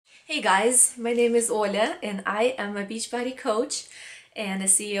Hey guys, my name is Ola and I am a Beachbody coach and a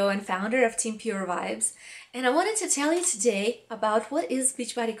CEO and founder of Team Pure Vibes. And I wanted to tell you today about what is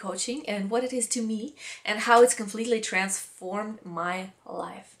Beachbody coaching and what it is to me and how it's completely transformed my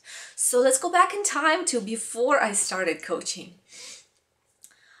life. So let's go back in time to before I started coaching.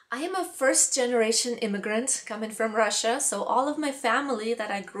 I am a first generation immigrant coming from Russia, so all of my family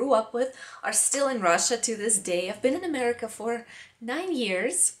that I grew up with are still in Russia to this day. I've been in America for 9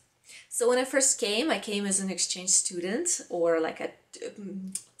 years. So when I came as an exchange student or like a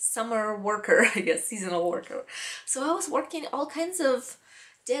summer worker, I guess, seasonal worker. So I was working all kinds of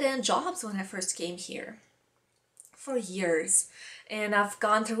dead-end jobs when I first came here for years. And I've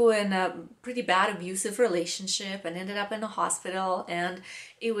gone through a pretty bad abusive relationship and ended up in a hospital. And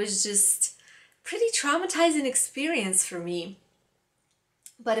it was just pretty traumatizing experience for me.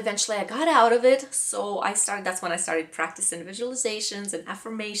 But eventually I got out of it, so that's when I started practicing visualizations and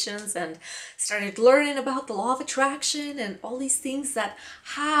affirmations and started learning about the law of attraction and all these things, that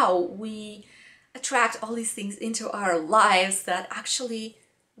how we attract all these things into our lives that actually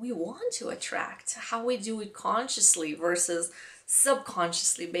we want to attract, how we do it consciously versus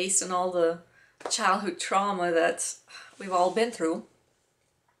subconsciously based on all the childhood trauma that we've all been through.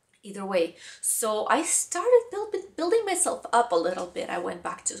 Either way, so I started building myself up a little bit. I went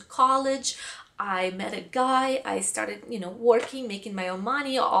back to college. I met a guy. I started, working, making my own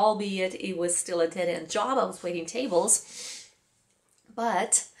money, albeit it was still a dead-end job. I was waiting tables,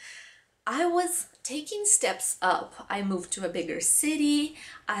 but I was taking steps up. I moved to a bigger city.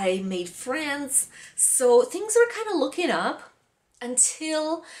 I made friends. So things were kind of looking up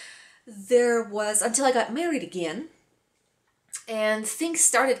until I got married again. And things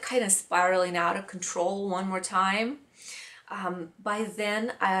started kind of spiraling out of control one more time. By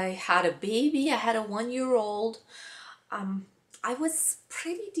then, I had a baby. I had a 1-year-old. I was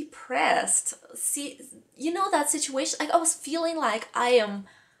pretty depressed. See, that situation? Like, I was feeling like I am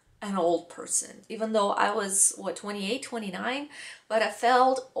an old person, even though I was, 28, 29, but I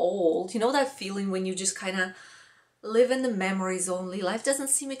felt old. You know that feeling when you just kind of live in the memories only. Life doesn't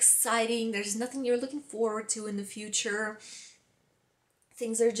seem exciting. There's nothing you're looking forward to in the future.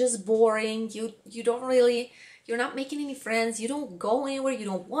 Things are just boring. You're not making any friends. You don't go anywhere. You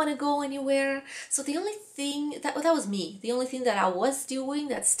don't want to go anywhere. So the only thing that was me. The only thing that I was doing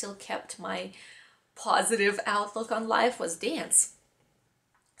that still kept my positive outlook on life was dance.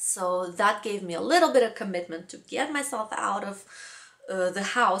 So that gave me a little bit of commitment to get myself out of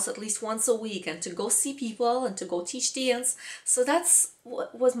the house at least once a week and to go see people and to go teach dance. So that's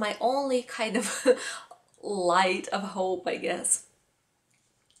what was my only kind of light of hope, I guess.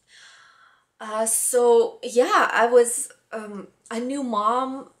 So yeah, I was a new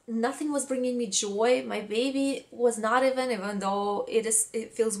mom. Nothing was bringing me joy. My baby was not even though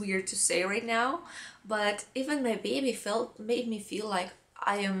it feels weird to say right now, but even my baby made me feel like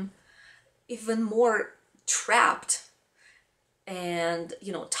I am even more trapped and,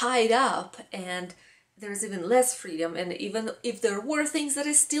 tied up, and there's even less freedom. And even if there were things that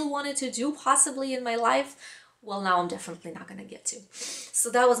I still wanted to do possibly in my life, well, now I'm definitely not going to get to.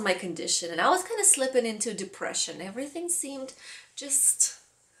 So that was my condition. And I was kind of slipping into depression. Everything seemed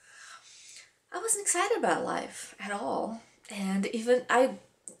I wasn't excited about life at all. And even I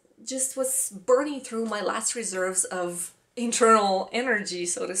just was burning through my last reserves of internal energy,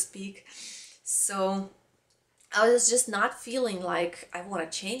 so to speak. So I was just not feeling like I want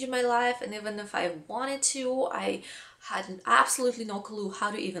to change my life. And even if I wanted to, I had absolutely no clue how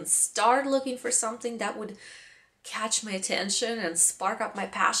to even start looking for something that would catch my attention and spark up my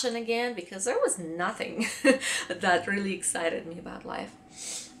passion again, because there was nothing that really excited me about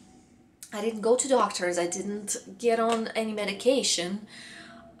life. I didn't go to doctors. I didn't get on any medication.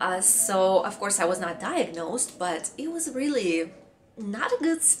 So of course I was not diagnosed, but it was really not a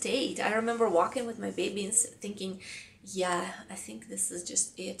good state. I remember walking with my baby and thinking, yeah, I think this is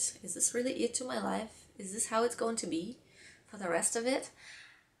just it. Is this really it to my life? Is this how it's going to be for the rest of it?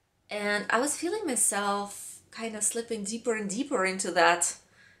 And I was feeling myself kind of slipping deeper and deeper into that,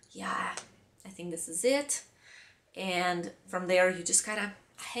 yeah, I think this is it. And from there, you just kind of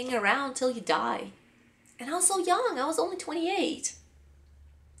hang around till you die. And I was so young. I was only 28,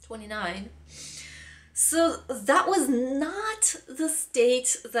 29. So that was not the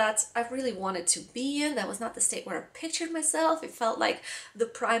state that I really wanted to be in. That was not the state where I pictured myself. It felt like the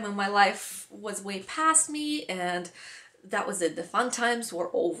prime of my life was way past me, and that was it. The fun times were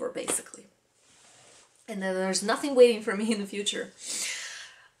over, basically. And then there's nothing waiting for me in the future.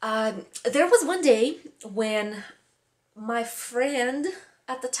 There was one day when my friend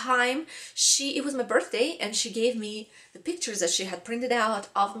at the time, it was my birthday, and she gave me the pictures that she had printed out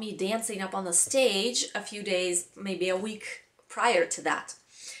of me dancing up on the stage a few days, maybe a week prior to that.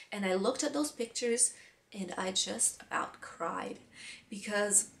 And I looked at those pictures and I just about cried,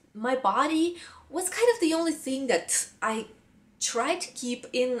 because my body was kind of the only thing that I tried to keep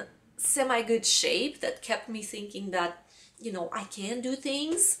in semi-good shape, that kept me thinking that, I can do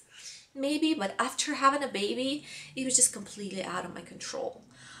things maybe, but after having a baby, it was just completely out of my control.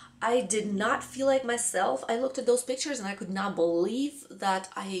 I did not feel like myself. I looked at those pictures and I could not believe that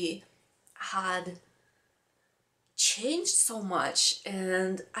I had changed so much,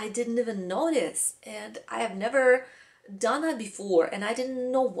 and I didn't even notice, and I have never done that before, and I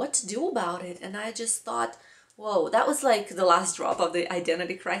didn't know what to do about it. And I just thought, whoa, that was like the last drop of the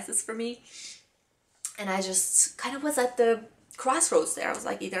identity crisis for me. And I just kind of was at the crossroads there. I was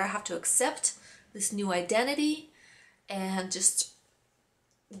like, either I have to accept this new identity and just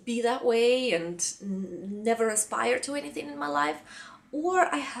be that way and never aspire to anything in my life, or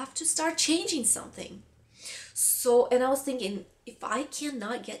I have to start changing something. So, and I was thinking, if I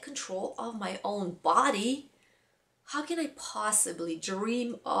cannot get control of my own body, how can I possibly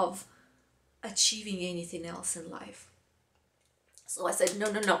dream of achieving anything else in life? So I said,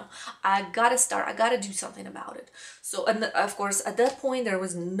 no, I gotta start. I gotta do something about it. So, and of course, at that point, there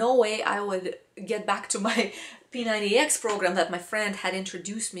was no way I would get back to my P90X program that my friend had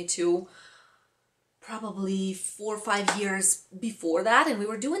introduced me to probably 4 or 5 years before that. And we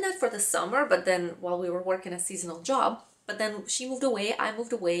were doing that for the summer, but then while we were working a seasonal job, but then she moved away, I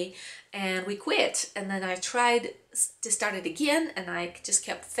moved away, and we quit. And then I tried to start it again, and I just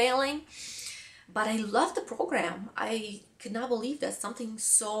kept failing. But I loved the program. I could not believe that something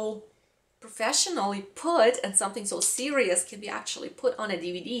so professionally put and something so serious can be actually put on a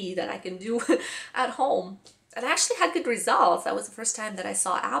DVD that I can do at home. And I actually had good results. That was the first time that I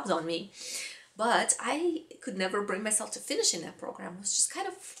saw abs on me. But I could never bring myself to finishing that program. It was just kind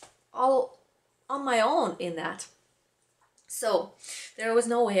of all on my own in that. So there was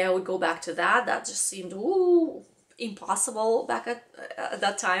no way I would go back to that. That just seemed impossible back at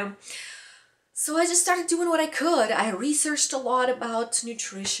that time. So I just started doing what I could. I researched a lot about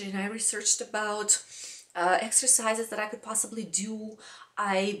nutrition. I researched about exercises that I could possibly do.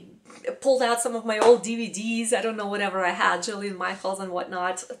 I pulled out some of my old DVDs. I don't know, whatever I had, Jillian Michaels and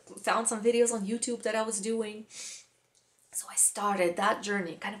whatnot. Found some videos on YouTube that I was doing. So I started that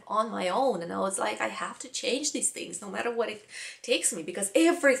journey kind of on my own. And I was like, I have to change these things no matter what it takes me, because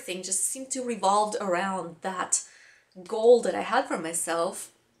everything just seemed to revolve around that goal that I had for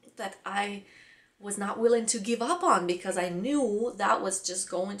myself, that I was not willing to give up on, because I knew that was just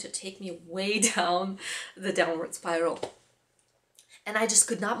going to take me way down the downward spiral. And I just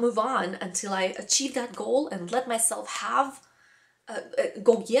could not move on until I achieved that goal and let myself have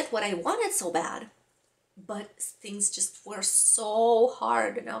go get what I wanted so bad. But things just were so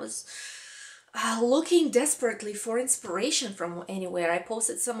hard, and I was looking desperately for inspiration from anywhere. I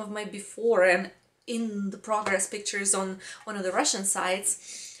posted some of my before and in the progress pictures on one of the Russian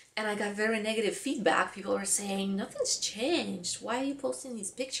sites, and I got very negative feedback. People were saying, nothing's changed. Why are you posting these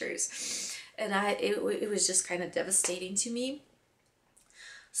pictures? And it was just kind of devastating to me.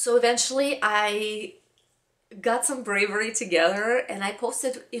 So eventually I got some bravery together, and I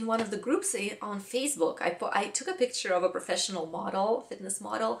posted in one of the groups on Facebook. I took a picture of a professional model, fitness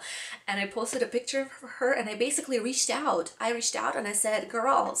model, and I posted a picture of her, and I basically reached out. I reached out and I said,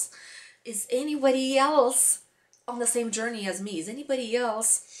 girls, is anybody else on the same journey as me? Is anybody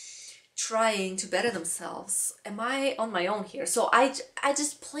else trying to better themselves? Am I on my own here? So I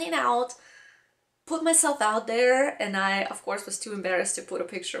just plain out put myself out there, and I of course was too embarrassed to put a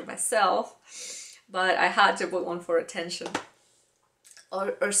picture of myself, but I had to put one for attention,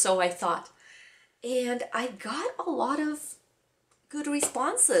 or so I thought. And I got a lot of good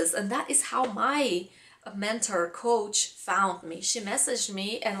responses, and that is how my mentor coach found me. She messaged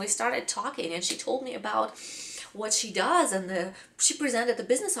me and we started talking, and she told me about what she does, and she presented the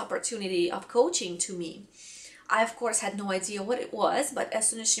business opportunity of coaching to me. I of course had no idea what it was, but as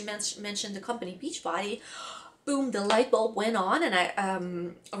soon as she mentioned the company Beachbody, boom, the light bulb went on, and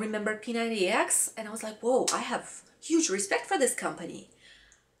I remembered P90X, and I was like, whoa, I have huge respect for this company.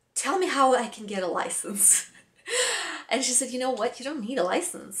 Tell me how I can get a license. And she said, you know what, you don't need a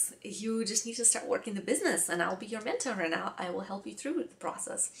license. You just need to start working the business, and I'll be your mentor, and I will help you through the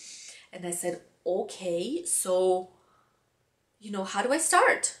process. And I said, okay, so, how do I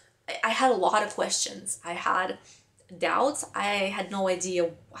start? I had a lot of questions. I had doubts. I had no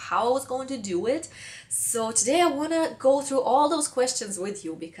idea how I was going to do it. So today I want to go through all those questions with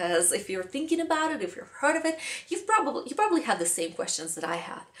you, because if you're thinking about it, if you've heard of it, you probably have the same questions that I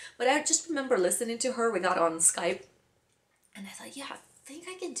had. But I just remember listening to her. We got on Skype and I thought, yeah, I think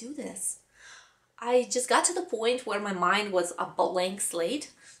I can do this. I just got to the point where my mind was a blank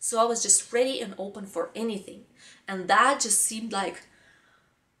slate. So I was just ready and open for anything. And that just seemed like,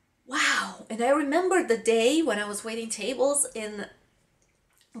 wow. And I remember the day when I was waiting tables in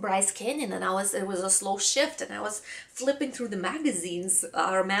Bryce Canyon, and it was a slow shift, and I was flipping through the magazines.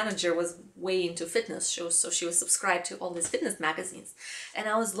 Our manager was way into fitness shows, so she was subscribed to all these fitness magazines. And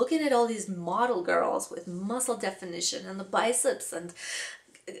I was looking at all these model girls with muscle definition and the biceps and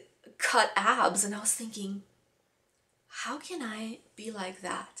cut abs, and I was thinking, how can I be like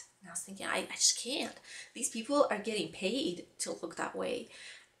that? And I was thinking, I just can't. These people are getting paid to look that way,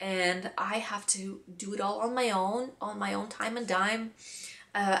 and I have to do it all on my own time and dime.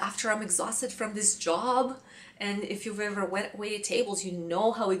 After I'm exhausted from this job. And if you've ever waited tables, you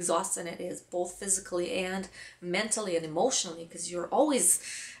know how exhausting it is, both physically and mentally and emotionally, because you're always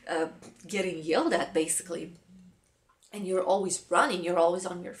getting yelled at, basically. And you're always running, you're always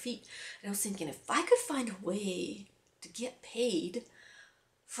on your feet. And I was thinking, if I could find a way to get paid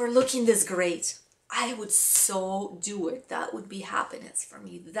for looking this great, I would so do it. That would be happiness for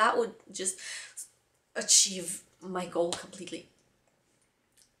me. That would just achieve my goal completely.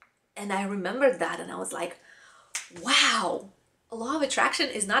 And I remembered that, and I was like, wow, law of attraction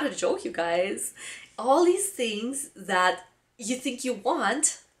is not a joke, you guys. All these things that you think you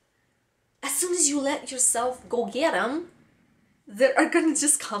want, as soon as you let yourself go get them, they are going to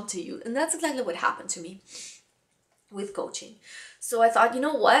just come to you. And that's exactly what happened to me with coaching. So I thought, you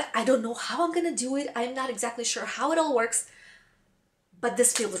know what? I don't know how I'm going to do it. I'm not exactly sure how it all works, but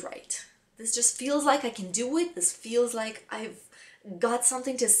this feels right. This just feels like I can do it. This feels like I've got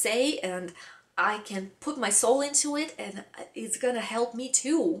something to say, and I can put my soul into it, and it's gonna help me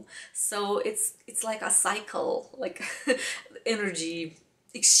too. So it's like a cycle, like energy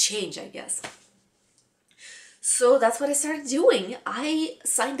exchange, I guess. So that's what I started doing. I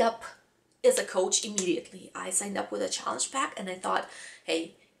signed up as a coach immediately. I signed up with a challenge pack, and I thought,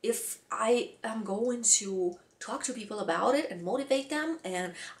 hey, if I am going to talk to people about it and motivate them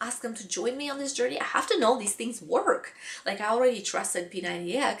and ask them to join me on this journey, I have to know these things work. Like, I already trusted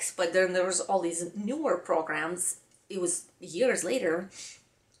P90X, but then there was all these newer programs. It was years later,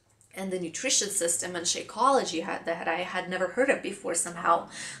 and the nutrition system and Shakeology that I had never heard of before somehow.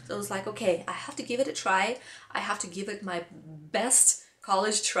 So I was like, okay, I have to give it a try. I have to give it my best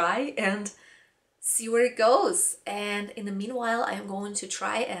college try and see where it goes. And in the meanwhile, I am going to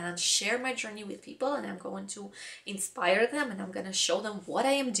try and share my journey with people, and I'm going to inspire them, and I'm going to show them what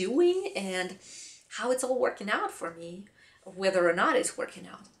I am doing and how it's all working out for me, whether or not it's working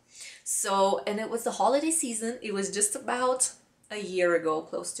out. So, and it was the holiday season. It was just about a year ago,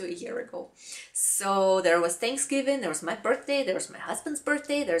 close to a year ago. So there was Thanksgiving, there was my birthday, there was my husband's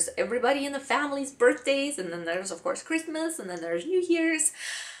birthday, there's everybody in the family's birthdays, and then there's of course Christmas, and then there's New Year's.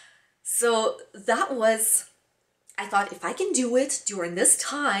 So that was, I thought, if I can do it during this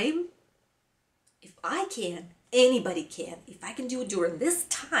time, if I can, anybody can. If I can do it during this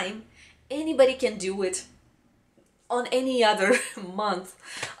time, anybody can do it on any other month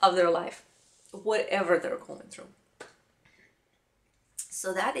of their life, whatever they're going through.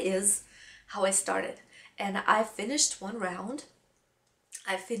 So that is how I started. And I finished one round.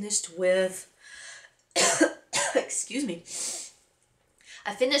 I finished with, excuse me,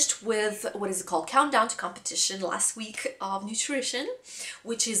 I finished with, what is it called, Countdown to Competition last week of nutrition,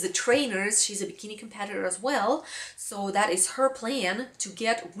 which is the trainer's. She's a bikini competitor as well. So that is her plan to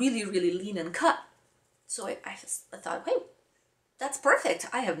get really, really lean and cut. So I thought, hey, that's perfect.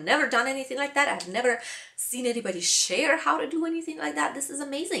 I have never done anything like that. I've never seen anybody share how to do anything like that. This is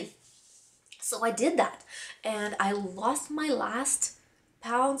amazing. So I did that, and I lost my last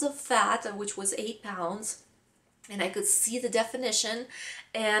pounds of fat, which was 8 pounds. And I could see the definition,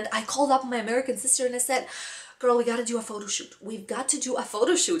 and I called up my American sister and I said, girl, we got to do a photo shoot. We've got to do a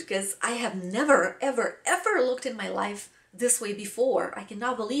photo shoot, because I have never, ever, ever looked in my life this way before. I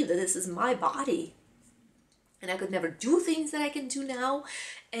cannot believe that this is my body. And I could never do things that I can do now.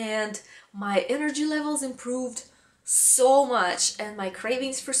 And my energy levels improved so much. And my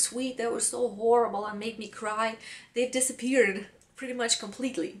cravings for sweet that were so horrible and made me cry, they've disappeared pretty much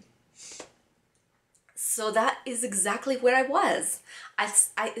completely. So that is exactly where I was.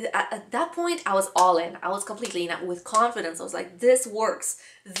 At that point, I was all in. I was completely in with confidence. I was like, this works.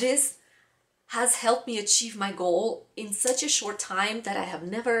 This has helped me achieve my goal in such a short time that I have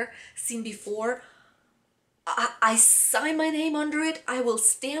never seen before. I sign my name under it. I will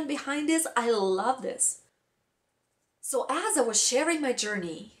stand behind this. I love this. So as I was sharing my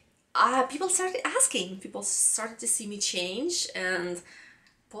journey, people started asking. People started to see me change and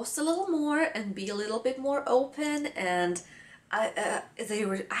post a little more and be a little bit more open. And they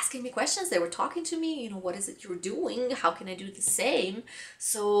were asking me questions. They were talking to me, what is it you're doing? How can I do the same?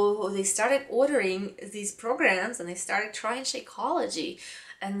 So they started ordering these programs and they started trying Shakeology.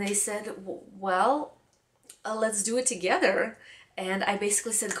 And they said, well, let's do it together. And I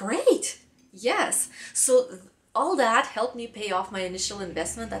basically said, great, yes. So all that helped me pay off my initial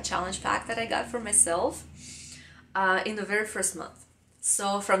investment, that challenge pack that I got for myself in the very first month.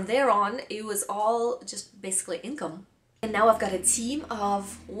 So from there on, it was all just basically income. And now I've got a team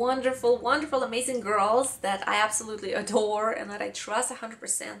of wonderful, wonderful, amazing girls that I absolutely adore and that I trust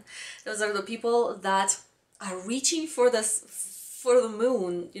 100%. Those are the people that are reaching for the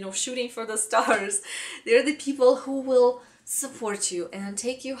moon, shooting for the stars. They're the people who will support you and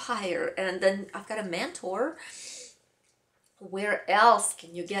take you higher. And then I've got a mentor. Where else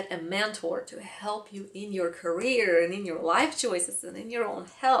can you get a mentor to help you in your career and in your life choices and in your own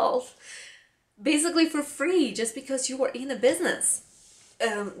health? Basically for free, just because you are in a business.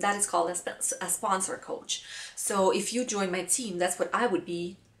 That is called a sponsor coach. So if you join my team, that's what I would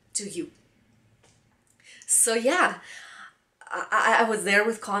be to you. So yeah, I was there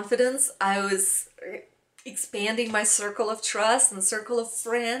with confidence. I was expanding my circle of trust and circle of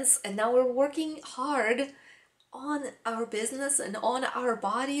friends, and now we're working hard on our business and on our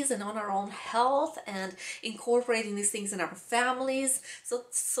bodies and on our own health and incorporating these things in our families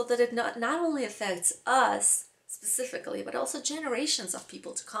so that it not only affects us specifically, but also generations of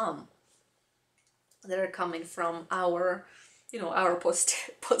people to come that are coming from our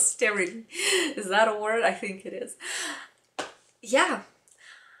posterity. Is that a word? I think it is. Yeah,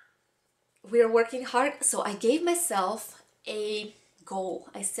 we're working hard. So I gave myself a goal.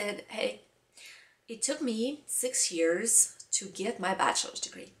 I said, hey, it took me 6 years to get my bachelor's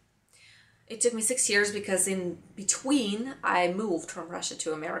degree. It took me 6 years because in between I moved from Russia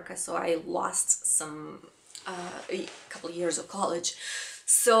to America, so I lost a couple of years of college.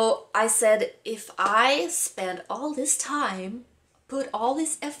 So I said, if I spend all this time, put all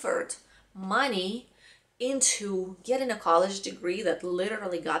this effort, money into getting a college degree that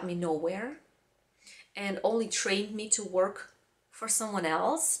literally got me nowhere and only trained me to work for someone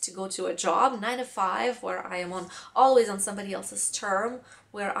else, to go to a job 9 to 5 where I am always on somebody else's term,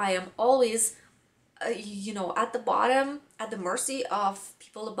 where I am always at the bottom, at the mercy of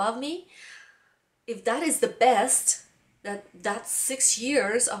people above me. If that is the best that 6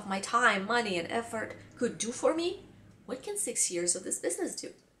 years of my time, money and effort could do for me, what can 6 years of this business do?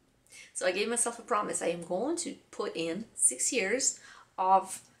 So I gave myself a promise. I am going to put in 6 years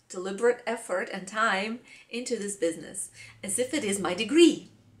of deliberate effort and time into this business as if it is my degree.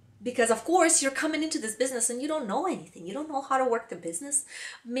 Because of course you're coming into this business and you don't know anything. You don't know how to work the business.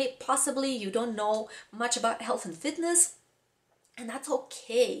 Possibly you don't know much about health and fitness, and that's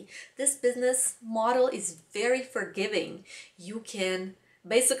okay. This business model is very forgiving. You can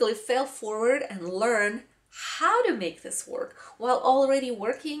basically fail forward and learn how to make this work while already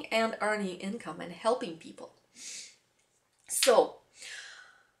working and earning income and helping people. So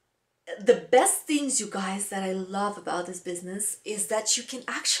the best things, you guys, that I love about this business is that you can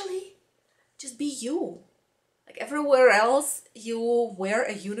actually just be you. Like everywhere else, you wear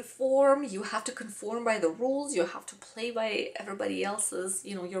a uniform, you have to conform by the rules, you have to play by everybody else's,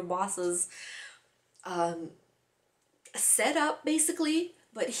 your boss's setup, basically.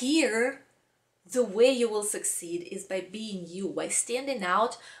 But here, the way you will succeed is by being you, by standing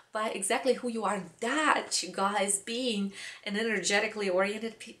out, by exactly who you are. That, you guys, being an energetically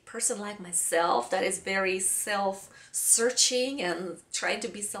oriented person like myself that is very self-searching and trying to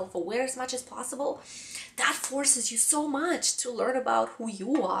be self-aware as much as possible, that forces you so much to learn about who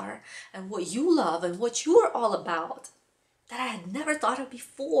you are and what you love and what you're all about that I had never thought of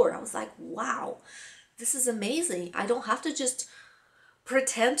before. I was like, wow, this is amazing. I don't have to just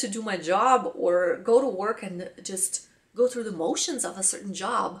pretend to do my job or go to work and just go through the motions of a certain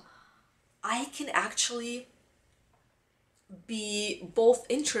job. I can actually be both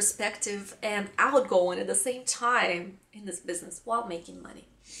introspective and outgoing at the same time in this business while making money.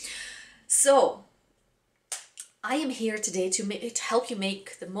 So I am here today to help you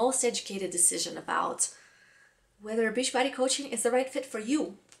make the most educated decision about whether Beachbody coaching is the right fit for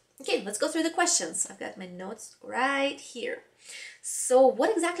you. Okay, let's go through the questions. I've got my notes right here. So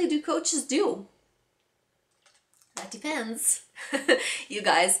what exactly do coaches do? That depends. You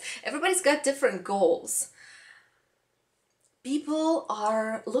guys, everybody's got different goals. People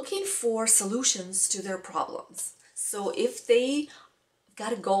are looking for solutions to their problems. So if they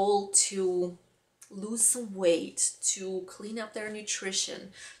got a goal to lose some weight, to clean up their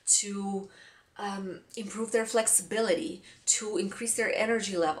nutrition, to improve their flexibility, to increase their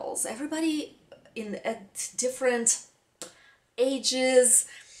energy levels, everybody at different ages,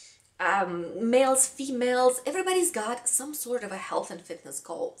 males, females, everybody's got some sort of a health and fitness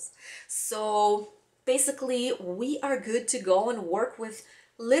goals. So basically, we are good to go and work with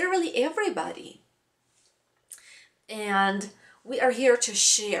literally everybody. And we are here to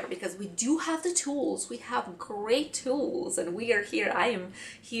share because we do have the tools. We have great tools, and we are here. I am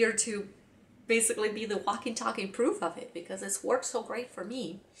here to basically be the walking, talking proof of it because it's worked so great for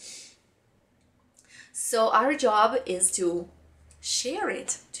me. So our job is to share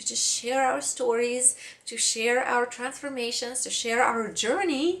it, to just share our stories, to share our transformations, to share our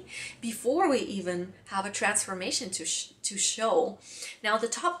journey before we even have a transformation to show. Now, the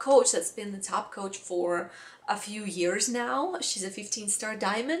top coach that's been the top coach for a few years now, she's a 15-star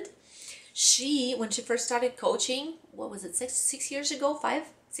diamond. She, when she first started coaching, what was it, six years ago,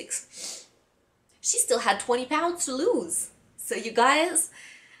 6, she still had 20 pounds to lose. So you guys,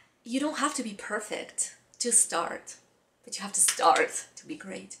 you don't have to be perfect to start, but you have to start to be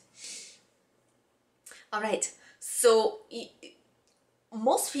great. All right, so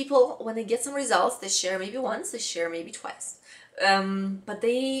most people, when they get some results, they share maybe once, they share maybe twice, but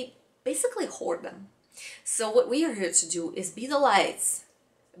they basically hoard them. So what we are here to do is be the lights,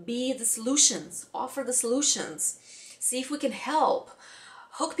 be the solutions, offer the solutions, see if we can help,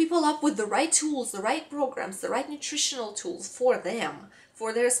 hook people up with the right tools, the right programs, the right nutritional tools for them,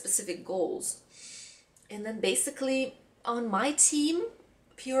 for their specific goals. And then basically on my team,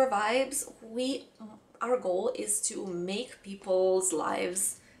 Pure Vibes, our goal is to make people's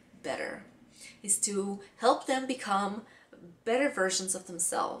lives better, is to help them become better versions of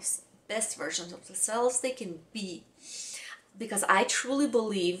themselves, best versions of themselves they can be. Because I truly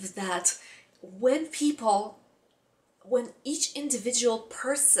believe that when each individual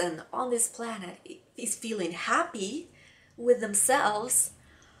person on this planet is feeling happy with themselves,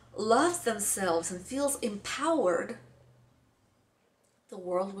 loves themselves, and feels empowered, the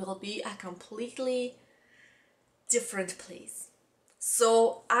world will be a completely different place.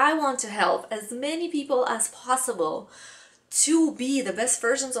 So I want to help as many people as possible to be the best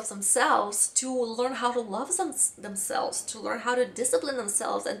versions of themselves, to learn how to love themselves, to learn how to discipline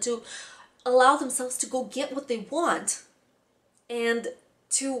themselves, and to allow themselves to go get what they want, and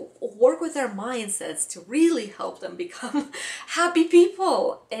to work with their mindsets to really help them become happy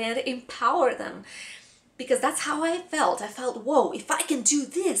people and empower them. Because that's how I felt. I felt, whoa, if I can do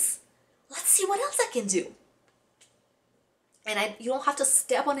this, let's see what else I can do. And you don't have to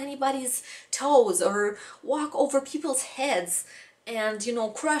step on anybody's toes or walk over people's heads and,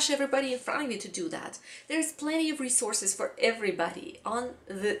 crush everybody in front of you to do that. There's plenty of resources for everybody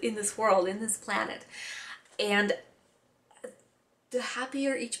in this world, in this planet. And the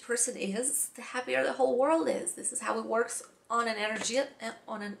happier each person is, the happier the whole world is. This is how it works on an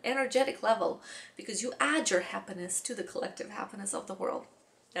energetic level, because you add your happiness to the collective happiness of the world.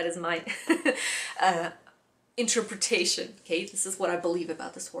 That is my interpretation. Okay, this is what I believe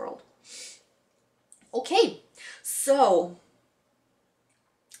about this world. Okay, so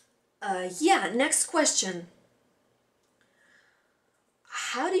next question.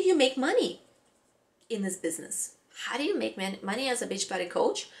 How do you make money in this business? How do you make money as a Beachbody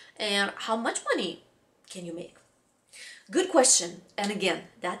coach, and how much money can you make? Good question. And again,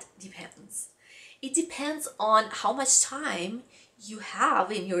 that depends. It depends on how much time you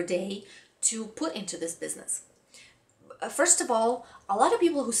have in your day to put into this business. First of all, a lot of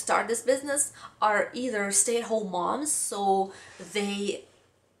people who start this business are either stay-at-home moms, so they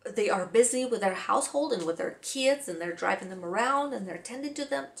are busy with their household and with their kids, and they're driving them around and they're tending to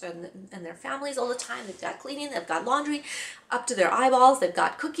them and their families all the time. They've got cleaning, they've got laundry up to their eyeballs, they've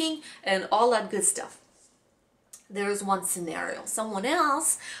got cooking and all that good stuff. There's one scenario. Someone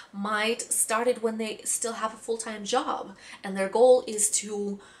else might start it when they still have a full-time job, and their goal is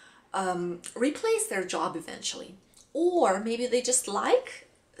to replace their job eventually. Or maybe they just like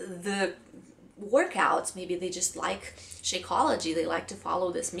the workouts, maybe they just like Shakeology, they like to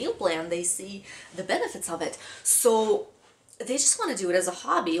follow this meal plan, they see the benefits of it, so they just want to do it as a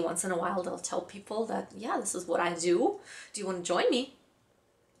hobby. Once in a while they'll tell people that, yeah, this is what I do you want to join me?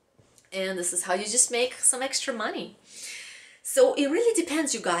 And this is how you just make some extra money. So it really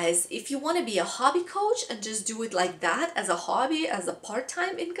depends, you guys. If you want to be a hobby coach and just do it like that as a hobby, as a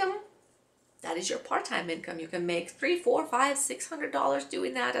part-time income, that is your part-time income. You can make $300, $400, $500, $600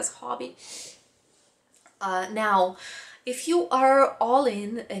 doing that as a hobby. Now, If you are all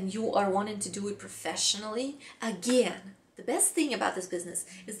in and you are wanting to do it professionally, again, the best thing about this business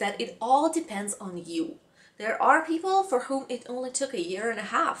is that it all depends on you. There are people for whom it only took a year and a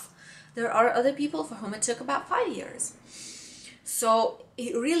half. There are other people for whom it took about 5 years. So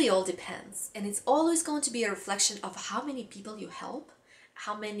it really all depends. And it's always going to be a reflection of how many people you help,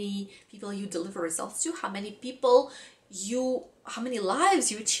 how many people you deliver results to, how many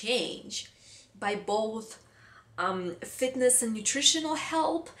lives you change by both fitness and nutritional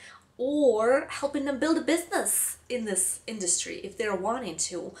help, or helping them build a business in this industry if they're wanting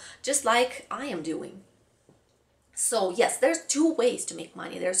to, just like I am doing. So yes, there's two ways to make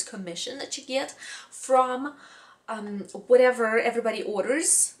money. There's commission that you get from whatever everybody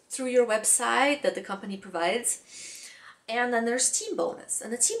orders through your website that the company provides. And then there's team bonus.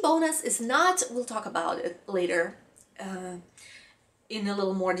 And the team bonus is not, we'll talk about it later in a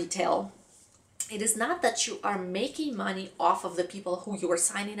little more detail. It is not that you are making money off of the people who you are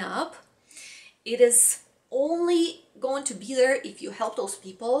signing up. It is only going to be there if you help those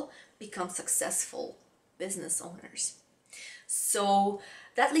people become successful business owners. So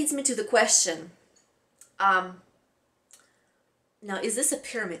that leads me to the question, now, is this a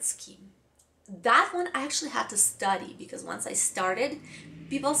pyramid scheme? That one I actually had to study, because once I started,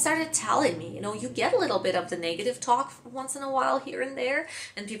 people started telling me, you get a little bit of the negative talk once in a while here and there,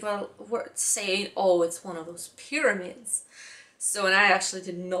 and people were saying, oh, it's one of those pyramids. So, and I actually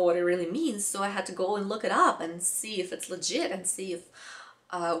didn't know what it really means, so I had to go and look it up and see if it's legit and see if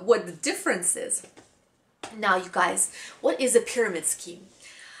what the difference is. Now, you guys, what is a pyramid scheme?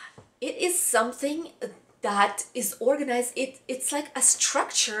 It is something that is organized. It's like a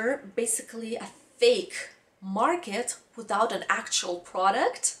structure, basically a fake market without an actual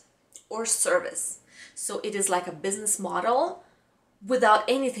product or service. So it is like a business model without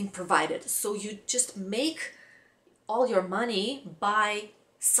anything provided. So you just make all your money by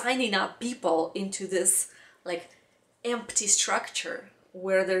signing up people into this like empty structure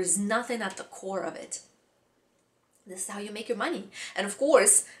where there's nothing at the core of it. This is how you make your money. And of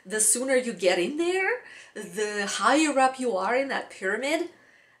course, the sooner you get in there, the higher up you are in that pyramid,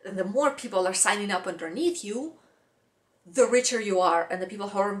 and the more people are signing up underneath you, the richer you are. And the people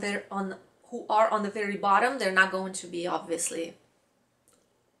who are on the very bottom, they're not going to be obviously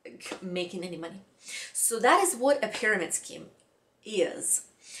making any money. So that is what a pyramid scheme is.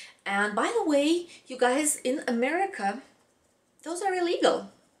 And by the way, you guys, in America, those are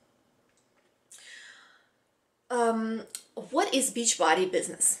illegal. What is Beachbody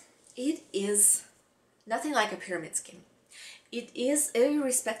Business? It is nothing like a pyramid scheme. It is a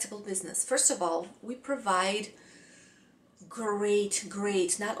respectable business. First of all, we provide great,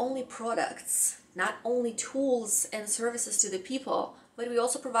 not only products, not only tools and services to the people, but we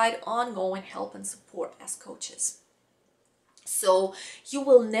also provide ongoing help and support as coaches. So you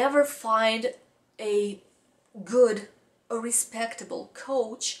will never find a respectable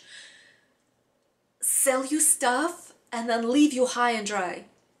coach sell you stuff and then leave you high and dry.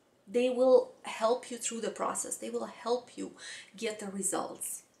 They will help you through the process. They will help you get the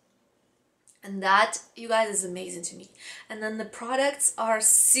results. And that, you guys, is amazing to me. And then the products are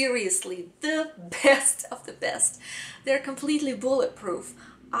seriously the best of the best. They're completely bulletproof.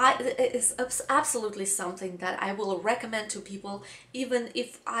 It is absolutely something that I will recommend to people, even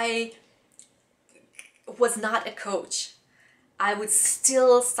if I was not a coach. I would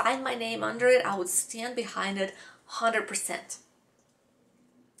still sign my name under it. I would stand behind it 100%.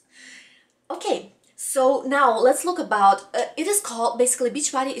 Okay, so now let's look about, it is called, basically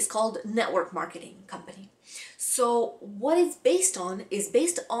Beachbody is called network marketing company. So what it's based on is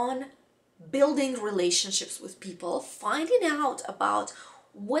based on building relationships with people, finding out about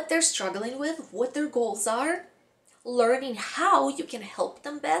what they're struggling with, what their goals are, learning how you can help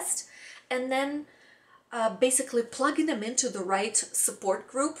them best, and then basically plugging them into the right support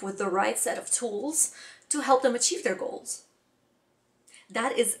group with the right set of tools to help them achieve their goals.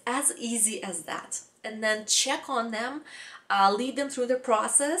 That is as easy as that. And then check on them, lead them through the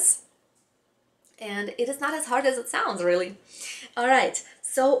process. And it is not as hard as it sounds, really. All right,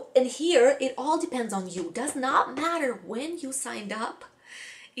 so in here, it all depends on you. It does not matter when you signed up.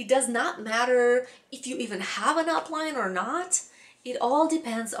 It does not matter if you even have an upline or not. It all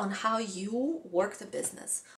depends on how you work the business,